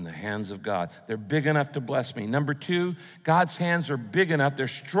in the hands of God. They're big enough to bless me. Number two, God's hands are big enough, they're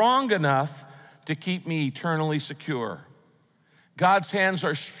strong enough to keep me eternally secure. God's hands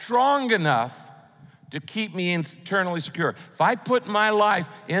are strong enough to keep me eternally secure. If I put my life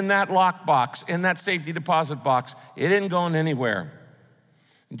in that lockbox, in that safety deposit box, it isn't going anywhere.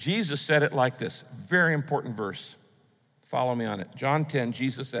 Jesus said it like this, very important verse. Follow me on it. John 10,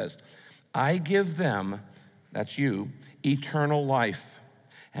 Jesus says, I give them, that's you, eternal life,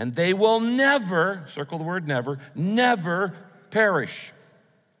 and they will never, circle the word never, never perish.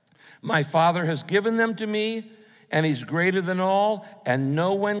 My Father has given them to me, and he's greater than all, and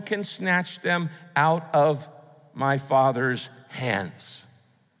no one can snatch them out of my Father's hands.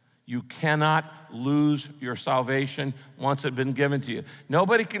 You cannot lose your salvation once it's been given to you.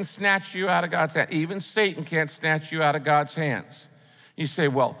 Nobody can snatch you out of God's hand. Even Satan can't snatch you out of God's hands. You say,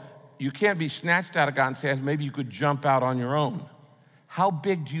 well, you can't be snatched out of God's hands. Maybe you could jump out on your own. How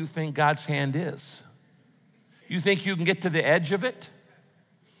big do you think God's hand is? You think you can get to the edge of it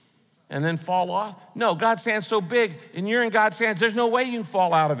and then fall off? No, God's hand's so big, and you're in God's hands, there's no way you can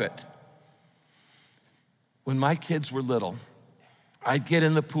fall out of it. When my kids were little, I'd get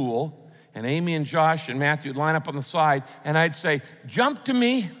in the pool, and Amy and Josh and Matthew would line up on the side, and I'd say, jump to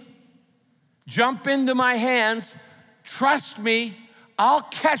me, jump into my hands, trust me, I'll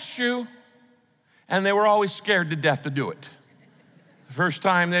catch you. And they were always scared to death to do it. The first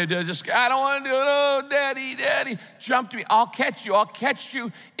time they just, I don't want to do it, oh, daddy, daddy, jump to me, I'll catch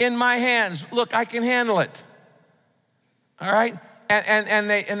you in my hands. Look, I can handle it, all right? And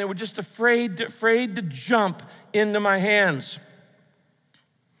they were just afraid to jump into my hands.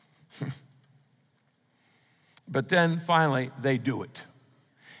 But then finally, they do it.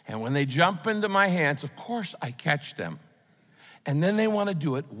 And when they jump into my hands, of course I catch them. And then they want to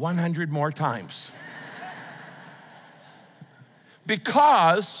do it 100 more times.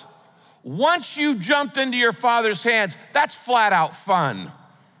 Because once you've jumped into your Father's hands, that's flat out fun.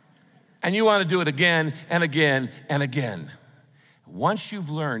 And you want to do it again and again and again. Once you've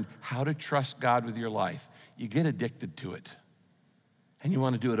learned how to trust God with your life, you get addicted to it. And you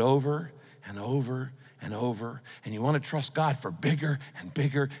want to do it over and over and over, and you want to trust God for bigger and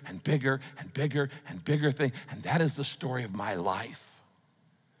bigger and bigger and bigger and bigger things. And that is the story of my life.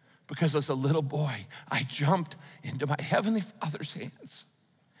 Because as a little boy, I jumped into my Heavenly Father's hands,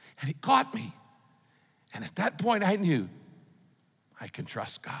 and He caught me. And at that point, I knew I can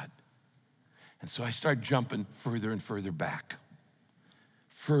trust God. And so I started jumping further and further back,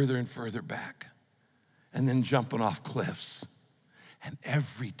 and then jumping off cliffs. And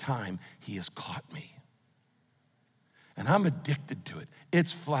every time He has caught me. And I'm addicted to it.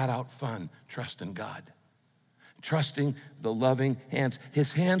 It's flat out fun trusting God. Trusting the loving hands.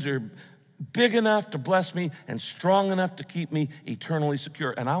 His hands are big enough to bless me and strong enough to keep me eternally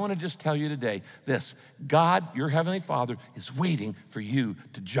secure. And I want to just tell you today this. God, your Heavenly Father, is waiting for you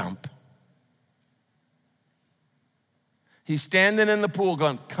to jump. He's standing in the pool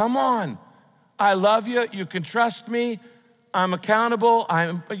going, come on, I love you. You can trust me. I'm accountable.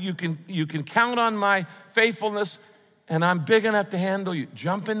 You can count on my faithfulness, and I'm big enough to handle you.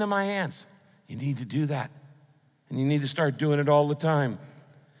 Jump into my hands. You need to do that, and you need to start doing it all the time.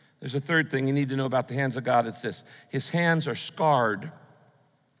 There's a third thing you need to know about the hands of God. It's this. His hands are scarred.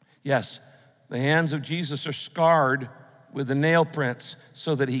 Yes, the hands of Jesus are scarred with the nail prints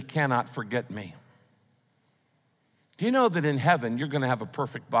so that he cannot forget me. Do you know that in heaven you're going to have a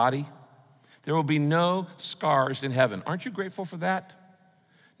perfect body? There will be no scars in heaven. Aren't you grateful for that?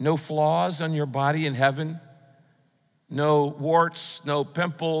 No flaws on your body in heaven. No warts, no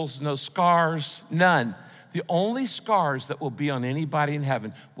pimples, no scars, none. The only scars that will be on anybody in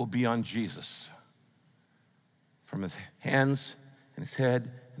heaven will be on Jesus. From his hands and his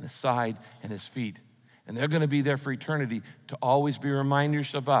head and his side and his feet. And they're going to be there for eternity to always be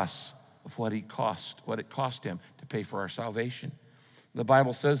reminders of us of what it cost him to pay for our salvation. The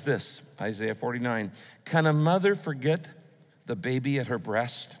Bible says this, Isaiah 49, can a mother forget the baby at her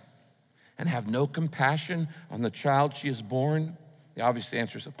breast and have no compassion on the child she has born? The obvious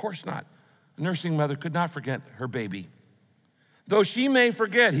answer is, of course not. A nursing mother could not forget her baby. Though she may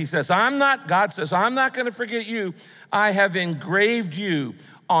forget, God says, I'm not going to forget you. I have engraved you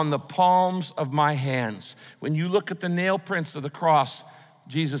on the palms of my hands. When you look at the nail prints of the cross,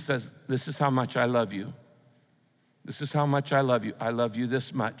 Jesus says, this is how much I love you. This is how much I love you. I love you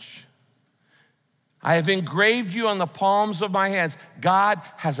this much. I have engraved you on the palms of my hands. God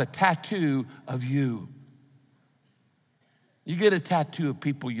has a tattoo of you. You get a tattoo of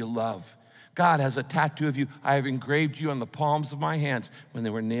people you love. God has a tattoo of you. I have engraved you on the palms of my hands when they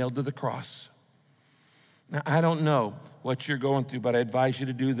were nailed to the cross. Now, I don't know what you're going through, but I advise you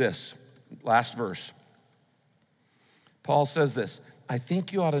to do this. Last verse. Paul says this, I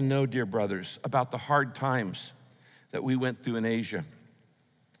think you ought to know, dear brothers, about the hard times that we went through in Asia.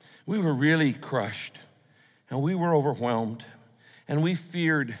 We were really crushed, and we were overwhelmed, and we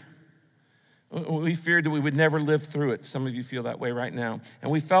feared that we would never live through it. Some of you feel that way right now. And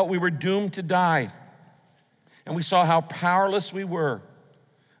we felt we were doomed to die, and we saw how powerless we were.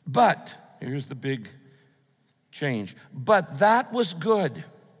 But, here's the big change, but that was good.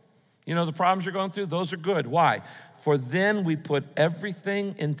 You know the problems you're going through? Those are good. Why? For then we put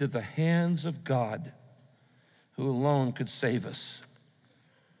everything into the hands of God, who alone could save us.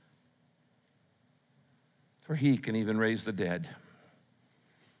 For he can even raise the dead.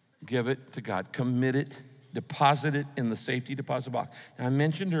 Give it to God. Commit it. Deposit it in the safety deposit box. Now, I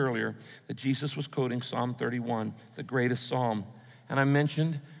mentioned earlier that Jesus was quoting Psalm 31, the greatest psalm. And I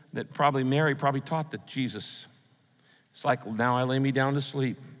mentioned that Mary taught that Jesus, it's like, now I lay me down to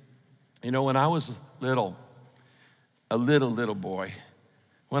sleep. You know, when I was a little boy,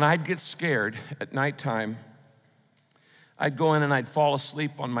 when I'd get scared at nighttime, I'd go in and I'd fall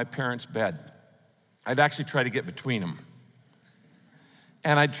asleep on my parents' bed. I'd actually try to get between them.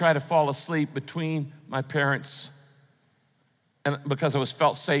 And I'd try to fall asleep between my parents because I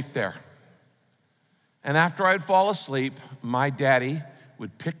felt safe there. And after I'd fall asleep, my daddy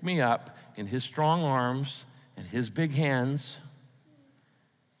would pick me up in his strong arms and his big hands,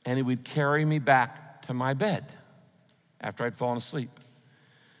 and he would carry me back to my bed after I'd fallen asleep.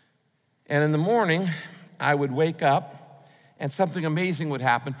 And in the morning, I would wake up, and something amazing would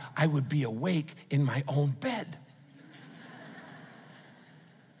happen. I would be awake in my own bed.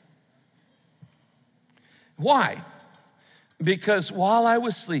 Why? Because while I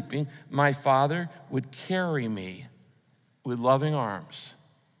was sleeping, my father would carry me with loving arms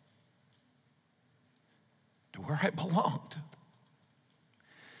to where I belonged.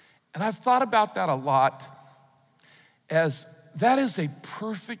 And I've thought about that a lot, as that is a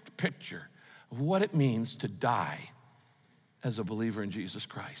perfect picture of what it means to die as a believer in Jesus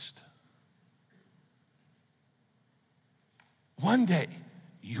Christ. One day,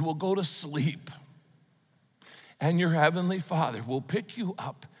 you will go to sleep, and your heavenly Father will pick you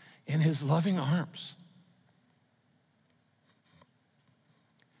up in his loving arms.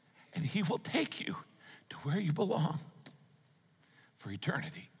 And he will take you to where you belong for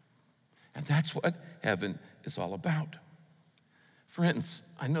eternity. And that's what heaven is all about. Friends,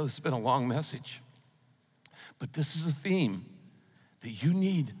 I know this has been a long message, but this is a theme that you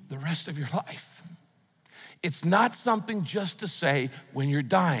need the rest of your life. It's not something just to say when you're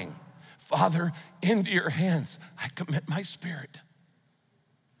dying, Father, into your hands I commit my spirit.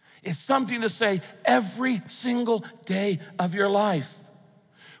 It's something to say every single day of your life.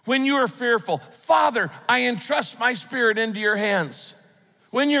 When you are fearful, Father, I entrust my spirit into your hands.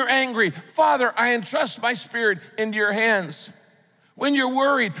 When you're angry, Father, I entrust my spirit into your hands. When you're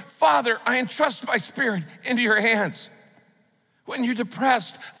worried, Father, I entrust my spirit into your hands. When you're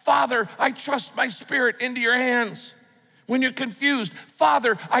depressed, Father, I trust my spirit into your hands. When you're confused,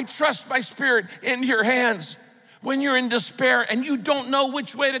 Father, I trust my spirit into your hands. When you're in despair and you don't know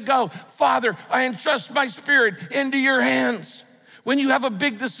which way to go, Father, I entrust my spirit into your hands. When you have a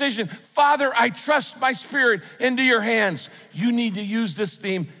big decision, Father, I trust my spirit into your hands. You need to use this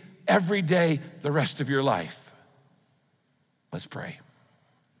theme every day the rest of your life. Let's pray.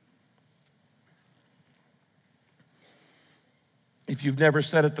 If you've never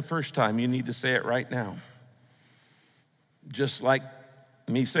said it the first time, you need to say it right now. Just like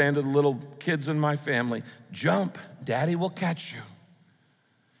me saying to the little kids in my family, jump, Daddy will catch you.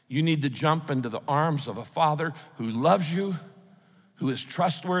 You need to jump into the arms of a Father who loves you, who is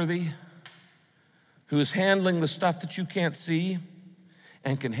trustworthy, who is handling the stuff that you can't see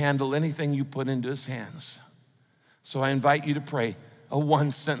and can handle anything you put into his hands. So I invite you to pray a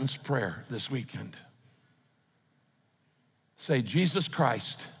one-sentence prayer this weekend. Say, Jesus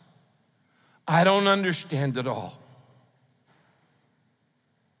Christ, I don't understand it all.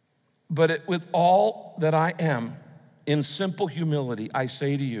 But with all that I am, in simple humility, I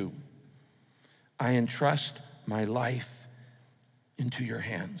say to you, I entrust my life into your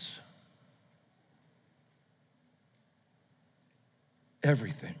hands.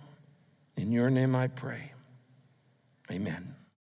 Everything. In your name I pray. Amen.